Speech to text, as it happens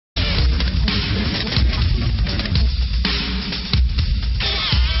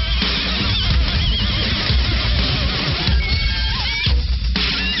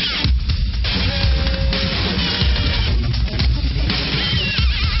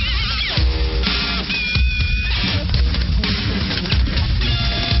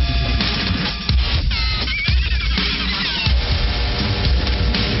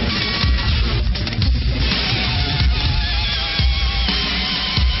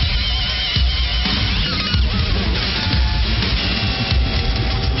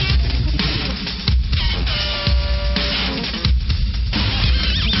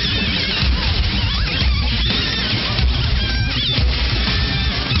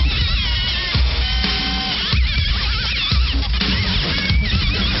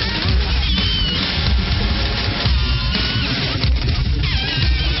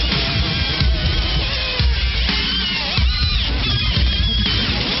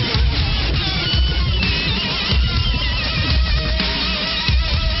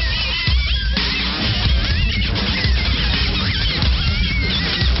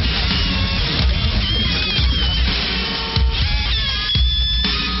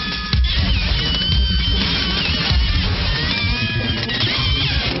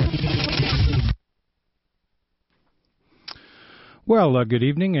Well, good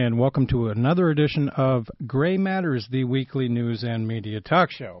evening, and welcome to another edition of Gray Matters, the weekly news and media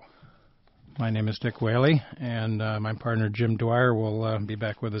talk show. My name is Dick Whaley, and my partner Jim Dwyer will be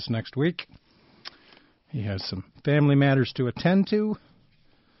back with us next week. He has some family matters to attend to,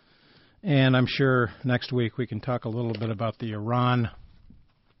 and I'm sure next week we can talk a little bit about the Iran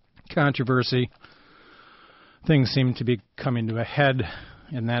controversy. Things seem to be coming to a head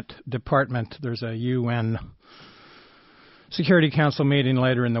in that department. There's a UN Security Council meeting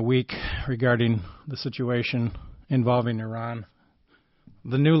later in the week regarding the situation involving Iran,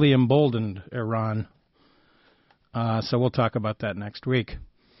 the newly emboldened Iran. So we'll talk about that next week.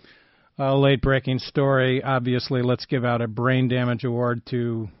 A late-breaking story. Obviously, let's give out a brain damage award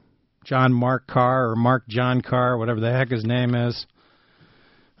to John Mark Carr, or Mark John Carr, whatever the heck his name is.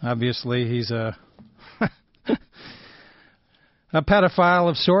 Obviously, he's a pedophile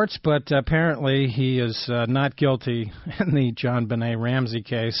of sorts, but apparently he is not guilty in the John Benet Ramsey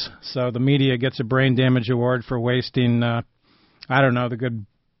case. So the media gets a brain damage award for wasting, the good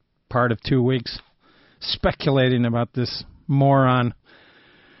part of 2 weeks speculating about this moron,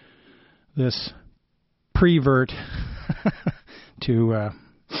 this prevert, to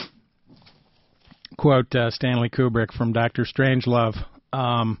quote Stanley Kubrick from Dr. Strangelove.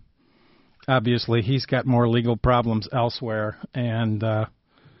 Obviously, he's got more legal problems elsewhere, and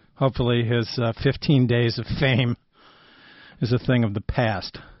hopefully his 15 days of fame is a thing of the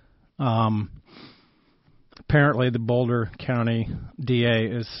past. Apparently, the Boulder County DA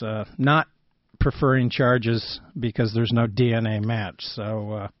is not preferring charges because there's no DNA match.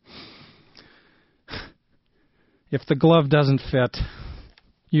 So if the glove doesn't fit,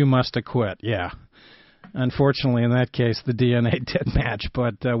 you must acquit, yeah. Unfortunately, in that case, the DNA did match,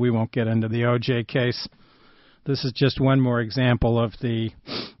 but we won't get into the O.J. case. This is just one more example of the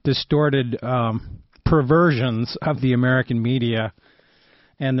distorted perversions of the American media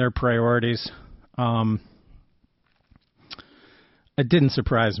and their priorities. It didn't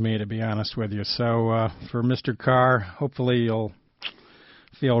surprise me, to be honest with you. So for Mr. Carr, hopefully you'll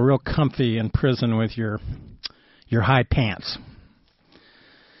feel real comfy in prison with your high pants.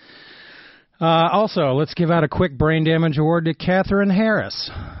 Also, let's give out a quick brain damage award to Katherine Harris.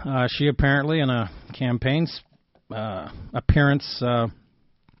 She apparently, in a campaign appearance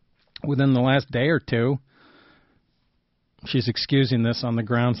within the last day or two, she's excusing this on the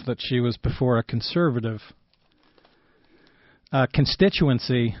grounds that she was before a conservative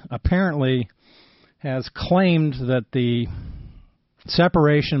constituency, apparently has claimed that the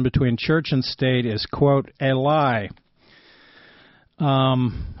separation between church and state is, quote, a lie.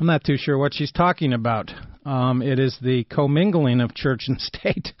 I'm not too sure what she's talking about. It is the commingling of church and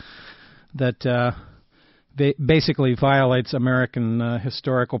state that basically violates American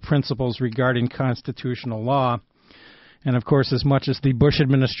historical principles regarding constitutional law. And, of course, as much as the Bush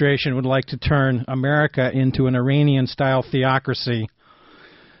administration would like to turn America into an Iranian-style theocracy,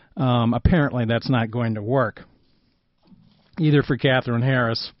 apparently that's not going to work, either for Katherine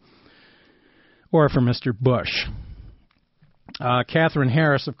Harris or for Mr. Bush. Katherine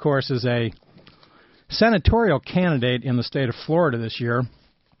Harris, of course, is a senatorial candidate in the state of Florida this year.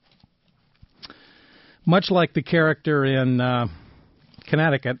 Much like the character in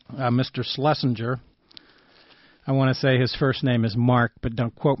Connecticut, Mr. Schlesinger. I want to say his first name is Mark, but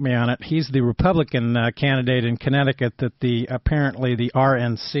don't quote me on it. He's the Republican candidate in Connecticut that apparently the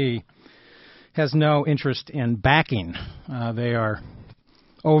RNC has no interest in backing. They are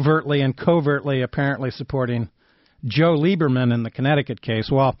overtly and covertly apparently supporting Joe Lieberman in the Connecticut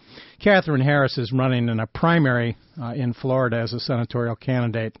case. Well, Katherine Harris is running in a primary in Florida as a senatorial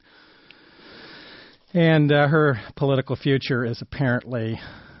candidate. And her political future is apparently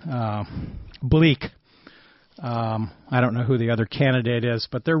bleak. I don't know who the other candidate is,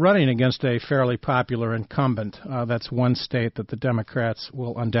 but they're running against a fairly popular incumbent. That's one state that the Democrats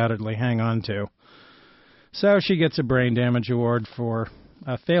will undoubtedly hang on to. So she gets a brain damage award for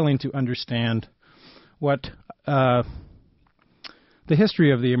failing to understand what the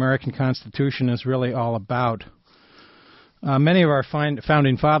history of the American Constitution is really all about. Many of our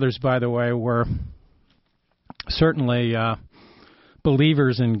founding fathers, by the way, were certainly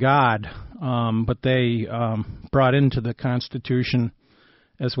believers in God, but they brought into the Constitution,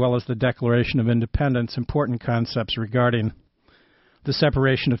 as well as the Declaration of Independence, important concepts regarding the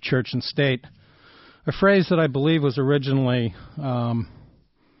separation of church and state, a phrase that I believe was originally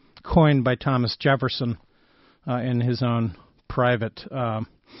coined by Thomas Jefferson in his own private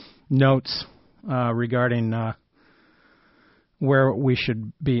notes regarding where we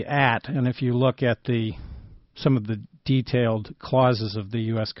should be at. And if you look at some of the detailed clauses of the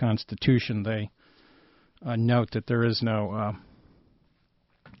U.S. Constitution, they note that there is no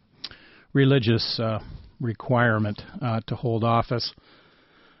religious requirement to hold office.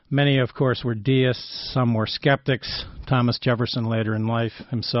 Many, of course, were deists. Some were skeptics. Thomas Jefferson, later in life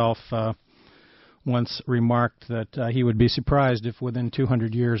himself, once remarked that he would be surprised if within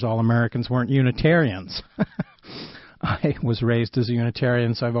 200 years all Americans weren't Unitarians. I was raised as a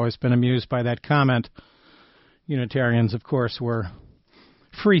Unitarian, so I've always been amused by that comment. Unitarians, of course, were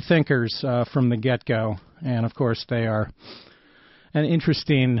free thinkers from the get-go, and of course they are an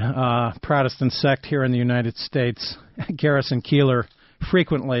interesting Protestant sect here in the United States. Garrison Keillor,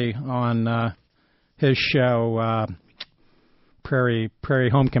 frequently on his show, Prairie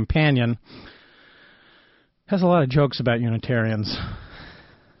Home Companion, has a lot of jokes about Unitarians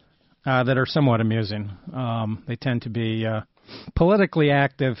that are somewhat amusing. They tend to be politically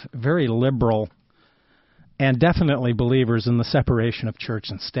active, very liberal, and definitely believers in the separation of church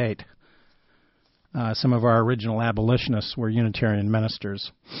and state. Some of our original abolitionists were Unitarian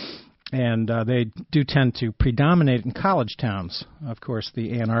ministers, and they do tend to predominate in college towns. Of course,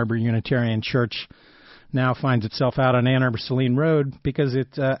 the Ann Arbor Unitarian Church now finds itself out on Ann Arbor-Saline Road because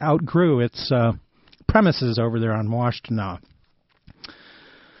it outgrew its premises over there on Washtenaw.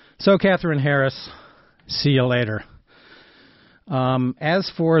 So, Katherine Harris, see you later.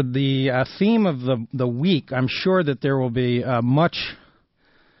 As for the theme of the week, I'm sure that there will be much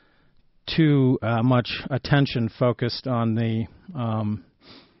attention focused on the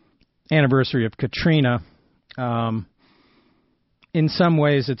anniversary of Katrina. In some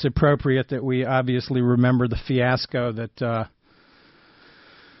ways, it's appropriate that we obviously remember the fiasco that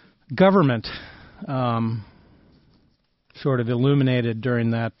government sort of illuminated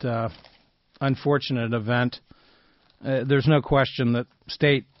during that unfortunate event. There's no question that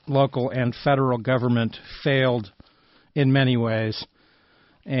state, local, and federal government failed in many ways.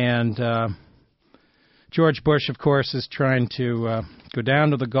 And George Bush, of course, is trying to go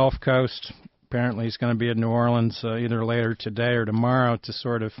down to the Gulf Coast. Apparently he's going to be in New Orleans either later today or tomorrow to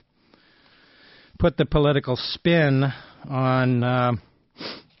sort of put the political spin on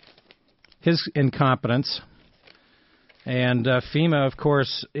his incompetence. And FEMA, of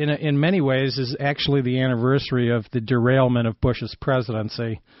course, in many ways is actually the anniversary of the derailment of Bush's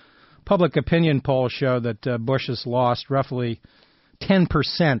presidency. Public opinion polls show that Bush has lost roughly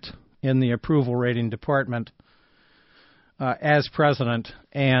 10% in the approval rating department as president,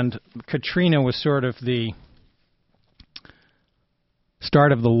 and Katrina was sort of the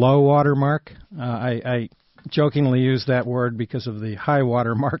start of the low water mark. I jokingly use that word because of the high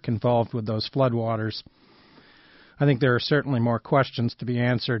water mark involved with those floodwaters. I think there are certainly more questions to be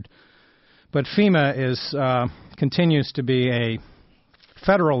answered. But FEMA continues to be a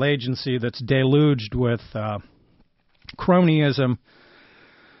federal agency that's deluged with cronyism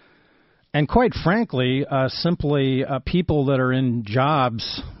and, quite frankly, simply people that are in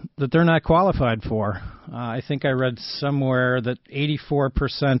jobs that they're not qualified for. I think I read somewhere that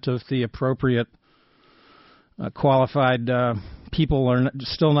 84% of the appropriate qualified people are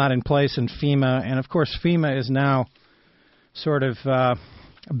still not in place in FEMA, and of course FEMA is now sort of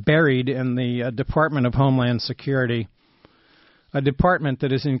buried in the Department of Homeland Security, a department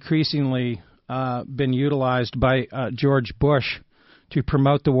that has increasingly been utilized by George Bush to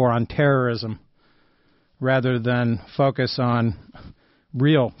promote the war on terrorism rather than focus on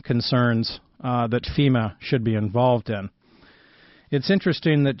real concerns that FEMA should be involved in. It's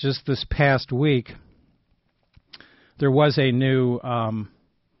interesting that just this past week there was a new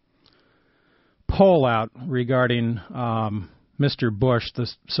poll out regarding Mr. Bush,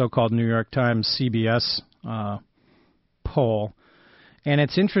 the so-called New York Times CBS poll. And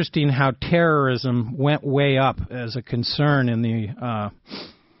it's interesting how terrorism went way up as a concern in the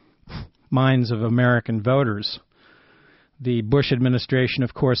minds of American voters. The Bush administration,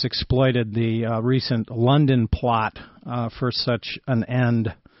 of course, exploited the recent London plot for such an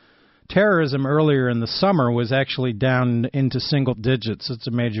end. Terrorism earlier in the summer was actually down into single digits. It's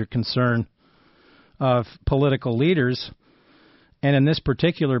a major concern of political leaders. And in this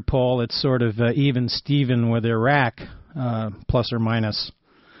particular poll, it's sort of even Steven with Iraq, plus or minus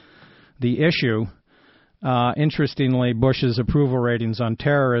the issue. Interestingly, Bush's approval ratings on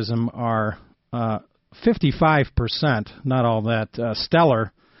terrorism are 55%, not all that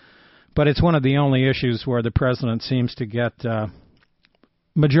stellar, but it's one of the only issues where the president seems to get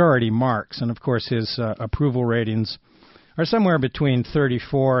majority marks. And, of course, his approval ratings are somewhere between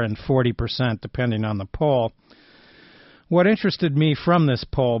 34 and 40%, depending on the poll. What interested me from this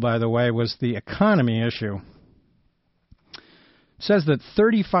poll, by the way, was the economy issue. It says that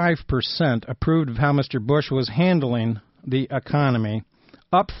 35% approved of how Mr. Bush was handling the economy,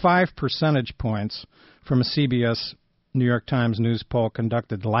 up 5 percentage points from a CBS New York Times news poll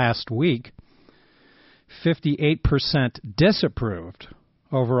conducted last week, 58% disapproved.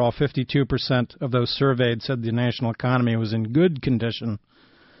 Overall, 52% of those surveyed said the national economy was in good condition.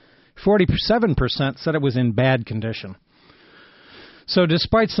 47% said it was in bad condition. So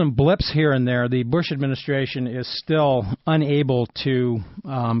despite some blips here and there, the Bush administration is still unable to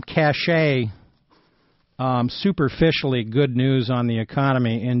cachet superficially good news on the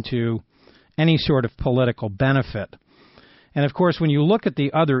economy into any sort of political benefit. And, of course, when you look at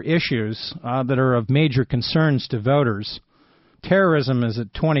the other issues that are of major concerns to voters, terrorism is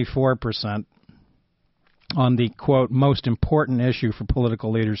at 24% on the, quote, most important issue for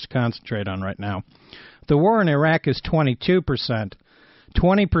political leaders to concentrate on right now. The war in Iraq is 22%.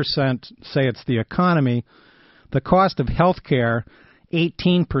 20% say it's the economy. The cost of health care,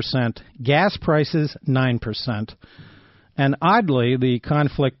 18%. Gas prices, 9%. And oddly, the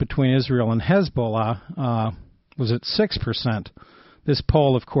conflict between Israel and Hezbollah was at 6%. This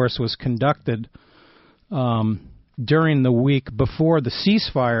poll, of course, was conducted during the week before the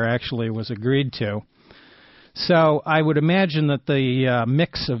ceasefire actually was agreed to. So I would imagine that the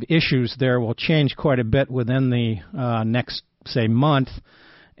mix of issues there will change quite a bit within the next, say, month,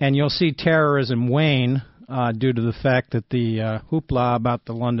 and you'll see terrorism wane due to the fact that the hoopla about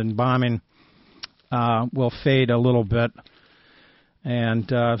the London bombing will fade a little bit, and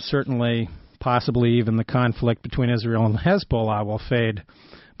certainly, possibly even the conflict between Israel and Hezbollah will fade.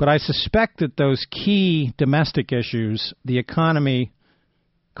 But I suspect that those key domestic issues, the economy,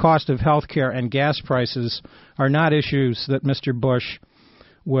 cost of health care, and gas prices, are not issues that Mr. Bush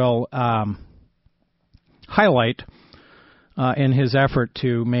will highlight in his effort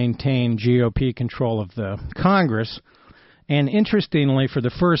to maintain GOP control of the Congress. And interestingly, for the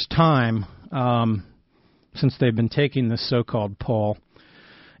first time since they've been taking this so-called poll,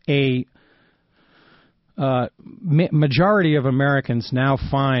 a majority of Americans now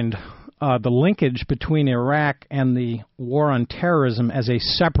find the linkage between Iraq and the war on terrorism as a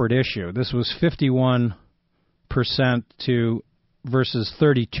separate issue. This was 51% versus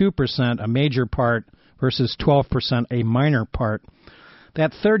 32%, a major part, versus 12%, a minor part.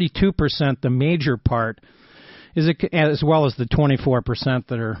 That 32%, the major part, is as well as the 24%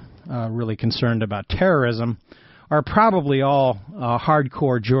 that are really concerned about terrorism, are probably all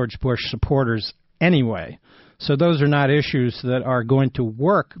hardcore George Bush supporters anyway. So those are not issues that are going to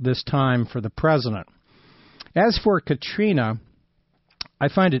work this time for the president. As for Katrina, I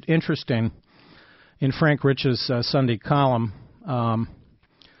find it interesting in Frank Rich's Sunday column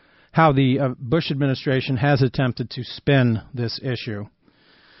how the Bush administration has attempted to spin this issue.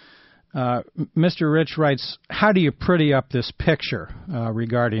 Mr. Rich writes, how do you pretty up this picture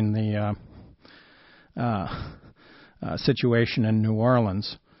regarding the situation in New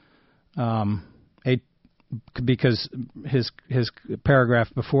Orleans? Because his paragraph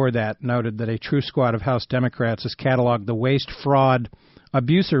before that noted that a true squad of House Democrats has cataloged the waste, fraud,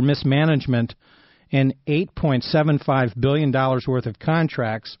 abuse, or mismanagement in $8.75 billion worth of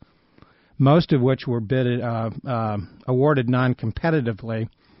contracts, most of which were awarded non-competitively.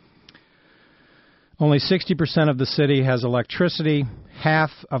 Only 60% of the city has electricity.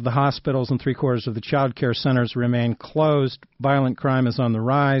 Half of the hospitals and three-quarters of the child care centers remain closed. Violent crime is on the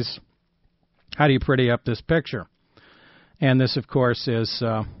rise. How do you pretty up this picture? And this, of course, is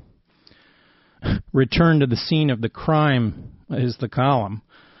return to the scene of the crime is the column.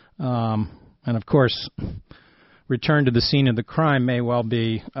 And, of course, return to the scene of the crime may well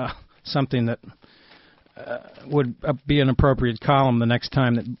be something that would be an appropriate column the next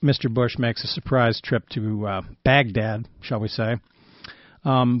time that Mr. Bush makes a surprise trip to Baghdad, shall we say.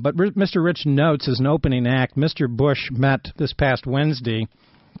 But Mr. Rich notes as an opening act, Mr. Bush met this past Wednesday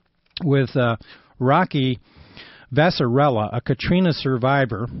with Rocky Vassarella, a Katrina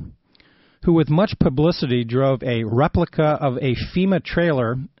survivor, who with much publicity drove a replica of a FEMA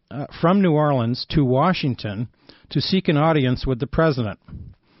trailer from New Orleans to Washington to seek an audience with the president.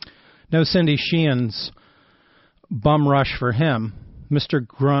 No Cindy Sheehan's bum rush for him. Mr.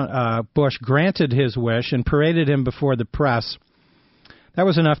 Bush granted his wish and paraded him before the press. That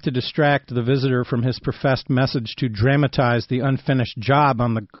was enough to distract the visitor from his professed message to dramatize the unfinished job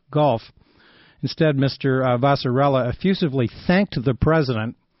on the Gulf. Instead, Mr. Vassarella effusively thanked the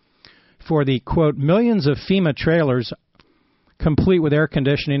president for the, quote, millions of FEMA trailers complete with air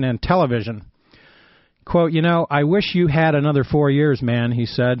conditioning and television. Quote, I wish you had another 4 years, man, he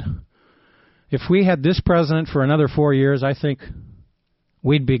said. If we had this president for another 4 years, I think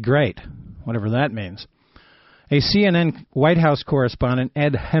we'd be great, whatever that means. A CNN White House correspondent,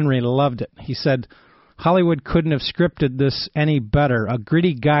 Ed Henry, loved it. He said, Hollywood couldn't have scripted this any better. A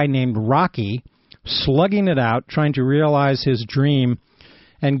gritty guy named Rocky, slugging it out, trying to realize his dream,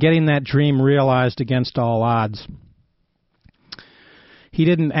 and getting that dream realized against all odds. He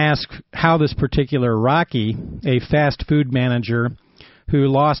didn't ask how this particular Rocky, a fast food manager who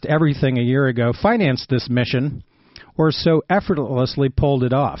lost everything a year ago, financed this mission or so effortlessly pulled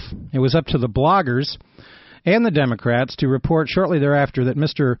it off. It was up to the bloggers and the Democrats to report shortly thereafter that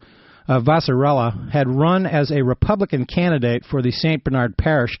Mr. Vassarella had run as a Republican candidate for the St. Bernard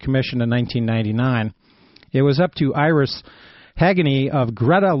Parish Commission in 1999. It was up to Iris Hageney of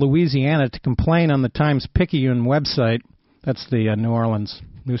Greta, Louisiana, to complain on the Times-Picayune website, that's the New Orleans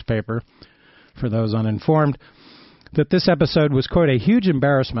newspaper, for those uninformed, that this episode was, quote, a huge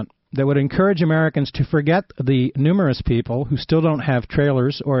embarrassment that would encourage Americans to forget the numerous people who still don't have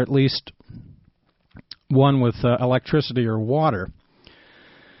trailers or at least one with electricity or water.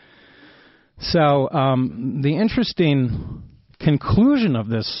 So the interesting conclusion of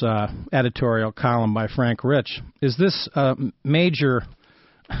this editorial column by Frank Rich is this major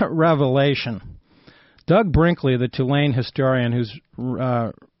revelation. Doug Brinkley, the Tulane historian who's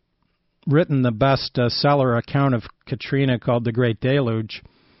written the best-seller account of Katrina called The Great Deluge,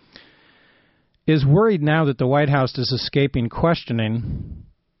 is worried now that the White House is escaping questioning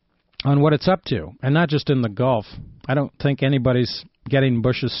on what it's up to, and not just in the Gulf. I don't think anybody's getting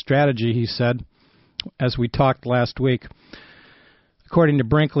Bush's strategy, he said, as we talked last week. According to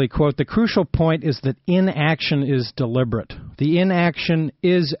Brinkley, quote, the crucial point is that inaction is deliberate. The inaction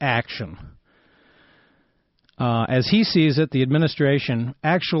is action. As he sees it, the administration,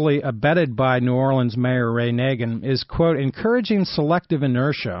 actually abetted by New Orleans Mayor Ray Nagin, is, quote, encouraging selective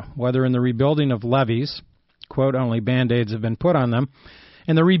inertia, whether in the rebuilding of levees, quote, only Band-Aids have been put on them,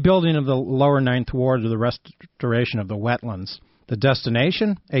 and the rebuilding of the lower Ninth Ward or the restoration of the wetlands. The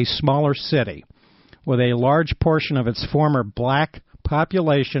destination, a smaller city, with a large portion of its former black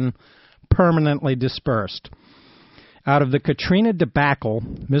population permanently dispersed. Out of the Katrina debacle,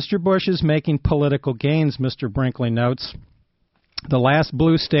 Mr. Bush is making political gains, Mr. Brinkley notes. The last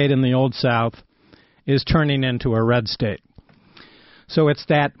blue state in the Old South is turning into a red state. So it's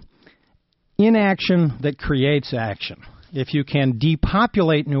that inaction that creates action. If you can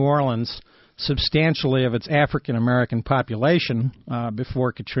depopulate New Orleans substantially of its African-American population,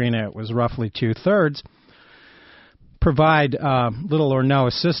 before Katrina it was roughly two-thirds, provide little or no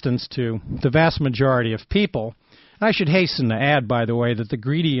assistance to the vast majority of people. I should hasten to add, by the way, that the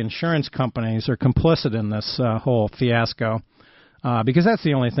greedy insurance companies are complicit in this whole fiasco, because that's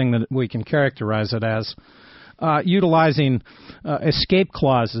the only thing that we can characterize it as, utilizing escape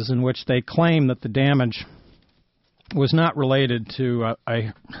clauses in which they claim that the damage was not related to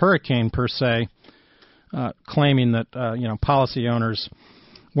a hurricane per se, claiming that policy owners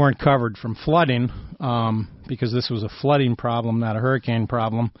weren't covered from flooding because this was a flooding problem, not a hurricane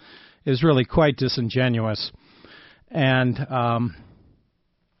problem, is really quite disingenuous. And,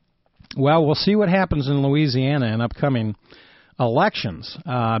 we'll see what happens in Louisiana in upcoming elections,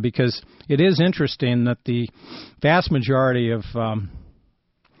 because it is interesting that the vast majority of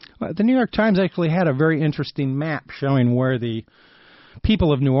the New York Times actually had a very interesting map showing where the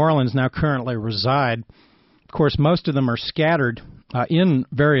people of New Orleans now currently reside. Of course, most of them are scattered in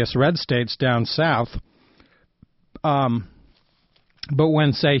various red states down south. But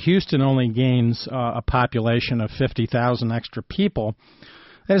when, say, Houston only gains a population of 50,000 extra people,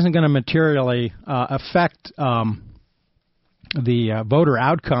 that isn't going to materially affect the voter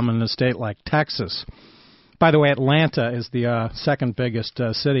outcome in a state like Texas. By the way, Atlanta is the second biggest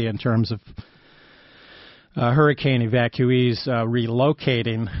city in terms of hurricane evacuees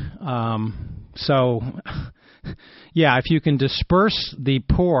relocating. So, yeah, if you can disperse the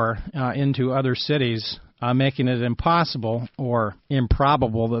poor into other cities, making it impossible or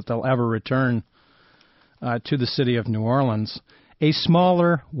improbable that they'll ever return to the city of New Orleans, a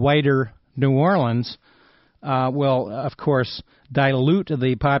smaller, whiter New Orleans will, of course, dilute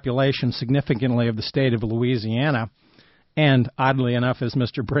the population significantly of the state of Louisiana. And oddly enough, as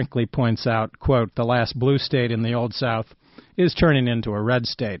Mr. Brinkley points out, quote, the last blue state in the Old South is turning into a red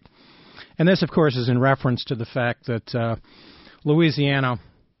state. And this, of course, is in reference to the fact that Louisiana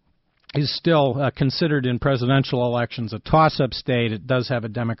is still considered in presidential elections a toss-up state. It does have a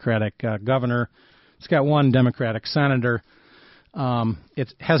Democratic governor. It's got one Democratic senator.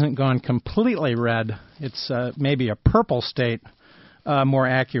 It hasn't gone completely red. It's maybe a purple state, more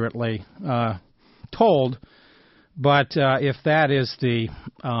accurately told. But if that is the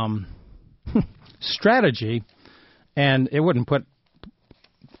strategy, and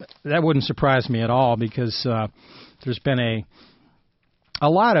that wouldn't surprise me at all, because there's been a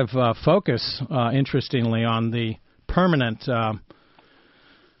lot of focus, interestingly, on the permanent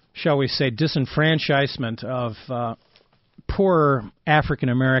shall we say, disenfranchisement of poor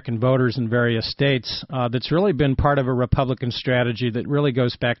African-American voters in various states that's really been part of a Republican strategy that really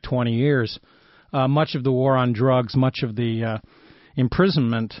goes back 20 years. Much of the war on drugs, much of the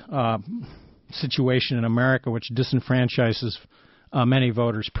imprisonment situation in America, which disenfranchises many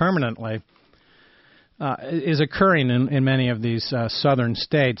voters permanently, is occurring in many of these southern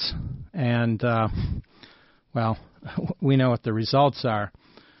states. And, well, we know what the results are.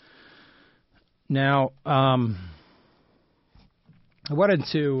 Now, I wanted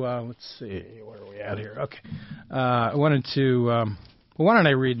to, let's see, where are we at here? Okay. I wanted to, well, why don't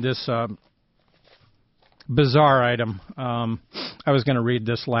I read this bizarre item? I was going to read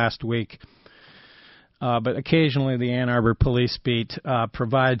this last week, but occasionally the Ann Arbor Police Beat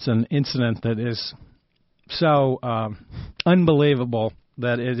provides an incident that is so unbelievable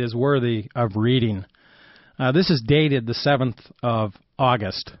that it is worthy of reading. This is dated the 7th of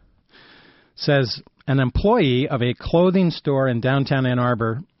August. It says, an employee of a clothing store in downtown Ann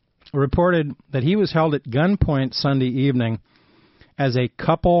Arbor reported that he was held at gunpoint Sunday evening as a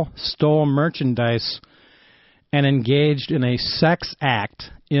couple stole merchandise and engaged in a sex act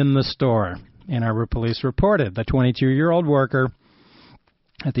in the store. Ann Arbor police reported the 22-year-old worker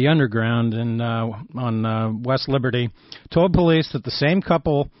at the Underground on West Liberty told police that the same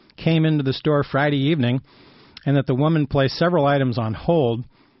couple came into the store Friday evening and that the woman placed several items on hold.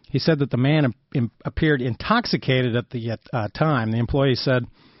 He said that the man appeared intoxicated at the time. The employee said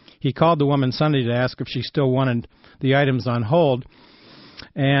he called the woman Sunday to ask if she still wanted the items on hold,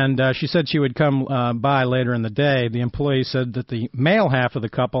 and she said she would come by later in the day. The employee said that the male half of the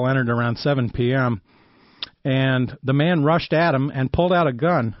couple entered around 7 p.m., and the man rushed at him and pulled out a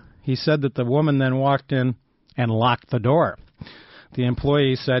gun. He said that the woman then walked in and locked the door. The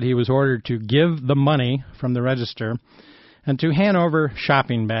employee said he was ordered to give the money from the register and to hand over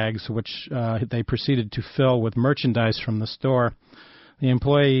shopping bags, which they proceeded to fill with merchandise from the store. The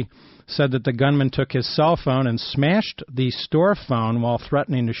employee said that the gunman took his cell phone and smashed the store phone while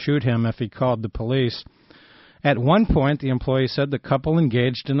threatening to shoot him if he called the police. At one point, the employee said the couple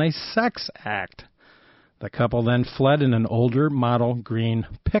engaged in a sex act. The couple then fled in an older model green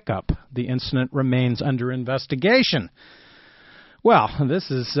pickup. The incident remains under investigation. Well,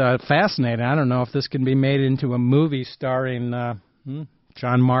 this is fascinating. I don't know if this can be made into a movie starring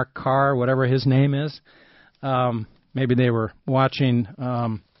John Mark Carr, whatever his name is. Maybe they were watching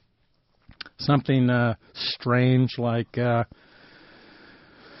something strange like, I'm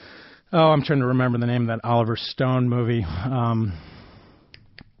trying to remember the name of that Oliver Stone movie,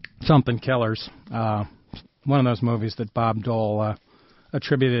 Something Killers. One of those movies that Bob Dole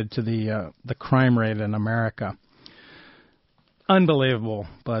attributed to the crime rate in America. Unbelievable,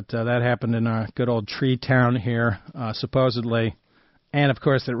 but that happened in our good old Tree Town here, supposedly, and of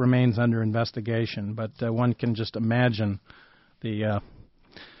course it remains under investigation. But one can just imagine the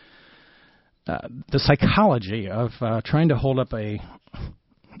psychology of trying to hold up a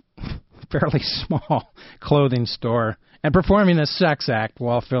fairly small clothing store and performing a sex act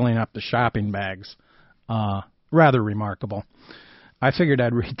while filling up the shopping bags. Rather remarkable. I figured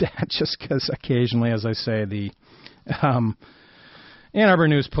I'd read that just because occasionally, as I say, the Ann Arbor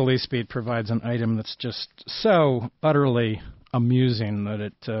News Police Beat provides an item that's just so utterly amusing that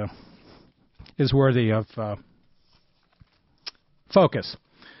it is worthy of focus.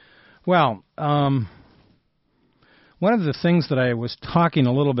 Well, one of the things that I was talking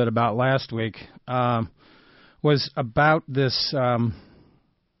a little bit about last week was about this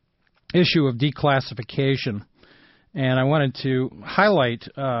issue of declassification. And I wanted to highlight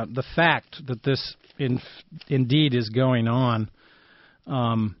the fact that this indeed is going on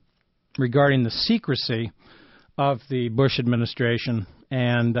regarding the secrecy of the Bush administration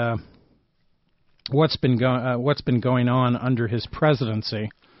and what's been going on under his presidency.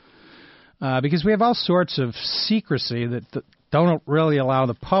 Because we have all sorts of secrecy that don't really allow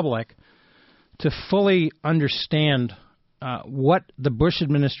the public to fully understand what the Bush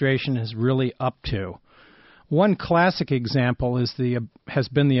administration is really up to. One classic example has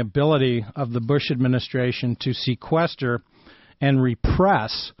been the ability of the Bush administration to sequester and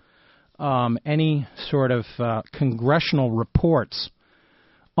repress any sort of congressional reports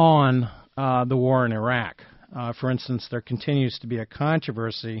on the war in Iraq. For instance, there continues to be a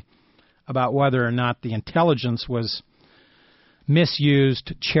controversy about whether or not the intelligence was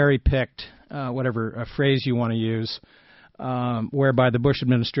misused, cherry-picked, whatever phrase you want to use, whereby the Bush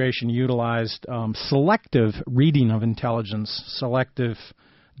administration utilized selective reading of intelligence, selective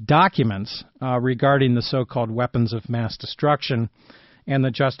documents regarding the so-called weapons of mass destruction and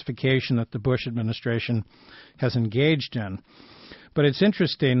the justification that the Bush administration has engaged in. But it's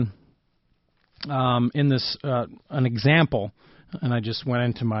interesting in this, an example, and I just went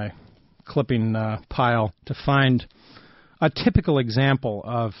into my clipping pile to find a typical example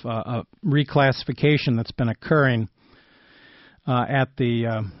of a reclassification that's been occurring at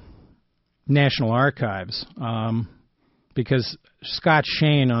the National Archives, because Scott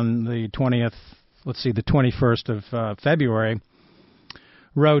Shane on the 21st of February,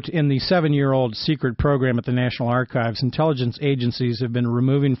 wrote, in the 7-year-old secret program at the National Archives, intelligence agencies have been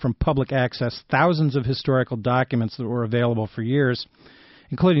removing from public access thousands of historical documents that were available for years,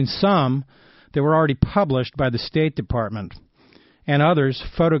 including some that were already published by the State Department, and others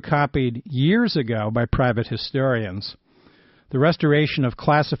photocopied years ago by private historians. The restoration of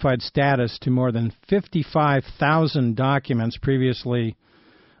classified status to more than 55,000 documents previously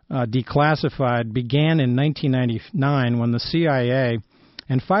declassified began in 1999 when the CIA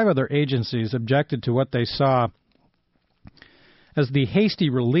and 5 other agencies objected to what they saw as the hasty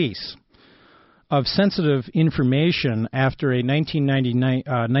release of sensitive information after a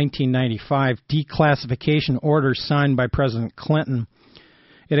 1995 declassification order signed by President Clinton.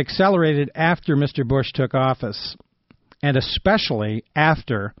 It accelerated after Mr. Bush took office, and especially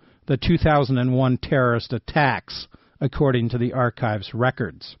after the 2001 terrorist attacks, according to the archive's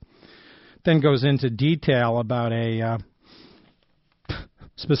records. Then goes into detail about a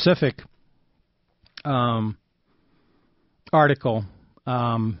specific article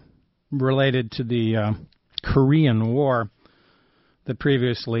related to the Korean War that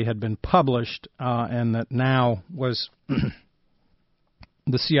previously had been published and that now was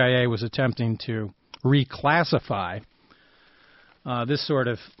the CIA was attempting to reclassify. This sort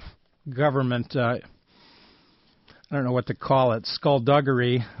of government, I don't know what to call it,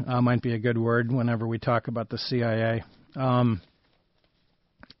 skullduggery might be a good word whenever we talk about the CIA.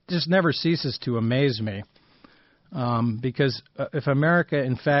 Just never ceases to amaze me. Because if America,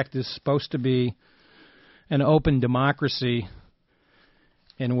 in fact, is supposed to be an open democracy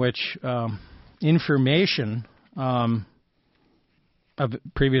in which information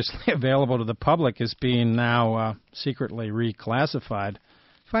previously available to the public is being now secretly reclassified,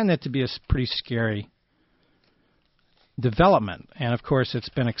 I find that to be a pretty scary development. And, of course, it's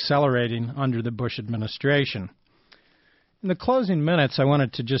been accelerating under the Bush administration. In the closing minutes, I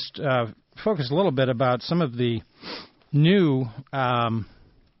wanted to just focus a little bit about some of the new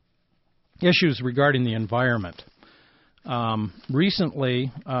issues regarding the environment.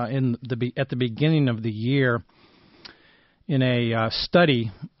 Recently, at the beginning of the year, in a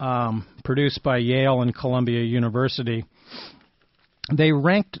study produced by Yale and Columbia University, they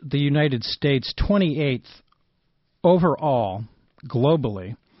ranked the United States 28th overall,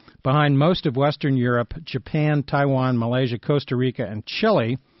 globally, behind most of Western Europe, Japan, Taiwan, Malaysia, Costa Rica, and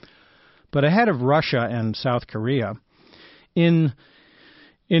Chile, but ahead of Russia and South Korea in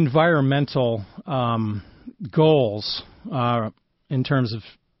environmental goals in terms of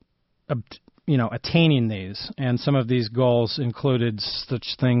attaining these. And some of these goals included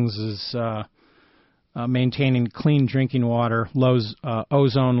such things as maintaining clean drinking water, low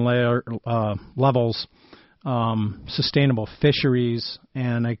ozone layer levels, sustainable fisheries,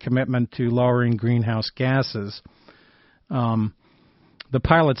 and a commitment to lowering greenhouse gases. The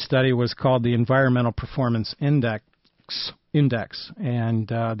pilot study was called the Environmental Performance Index, and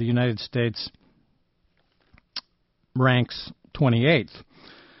the United States ranks 28th.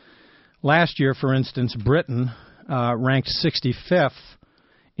 Last year, for instance, Britain ranked 65th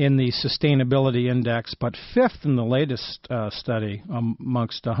in the Sustainability Index, but 5th in the latest study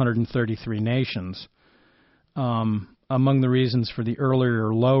amongst 133 nations. Among the reasons for the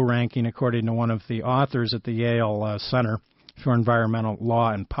earlier low ranking, according to one of the authors at the Yale Center for Environmental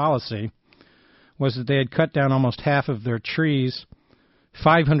Law and Policy, was that they had cut down almost half of their trees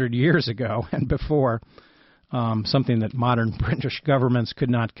 500 years ago and before, something that modern British governments could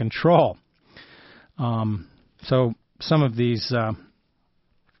not control. So some of these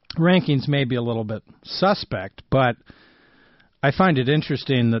rankings may be a little bit suspect, but I find it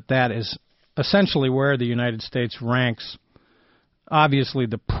interesting that that is essentially where the United States ranks. Obviously,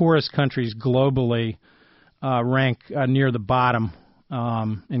 the poorest countries globally rank near the bottom,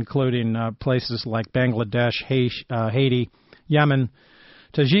 including places like Bangladesh, Haiti, Yemen,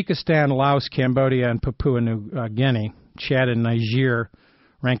 Tajikistan, Laos, Cambodia, and Papua New Guinea. Chad and Niger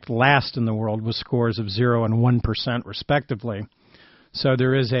ranked last in the world with scores of 0 and 1% respectively. So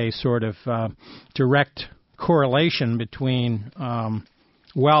there is a sort of direct correlation between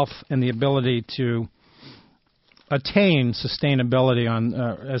wealth and the ability to attain sustainability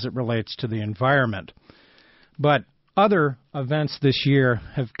as it relates to the environment. But other events this year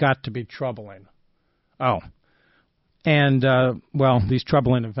have got to be troubling. And, these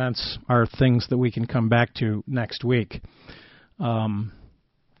troubling events are things that we can come back to next week.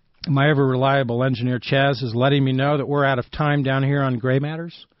 My ever-reliable engineer, Chaz, is letting me know that we're out of time down here on Gray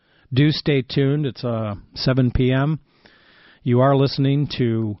Matters. Do stay tuned. It's 7 p.m. You are listening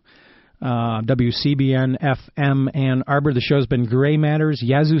to WCBN FM Ann Arbor. The show's been Gray Matters,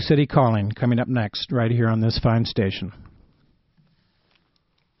 Yazoo City Calling, coming up next right here on this fine station.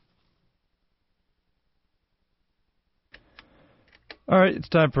 All right, it's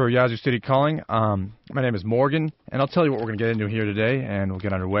time for Yazoo City Calling. My name is Morgan, and I'll tell you what we're going to get into here today, and we'll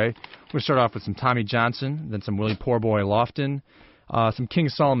get underway. We're going to start off with some Tommy Johnson, then some Willie Poorboy Lofton, some King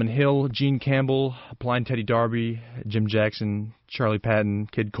Solomon Hill, Gene Campbell, Blind Teddy Darby, Jim Jackson, Charlie Patton,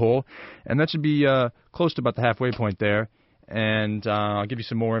 Kid Cole, and that should be close to about the halfway point there, and I'll give you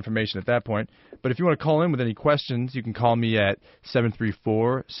some more information at that point. But if you want to call in with any questions, you can call me at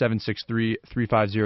 734-763-3500.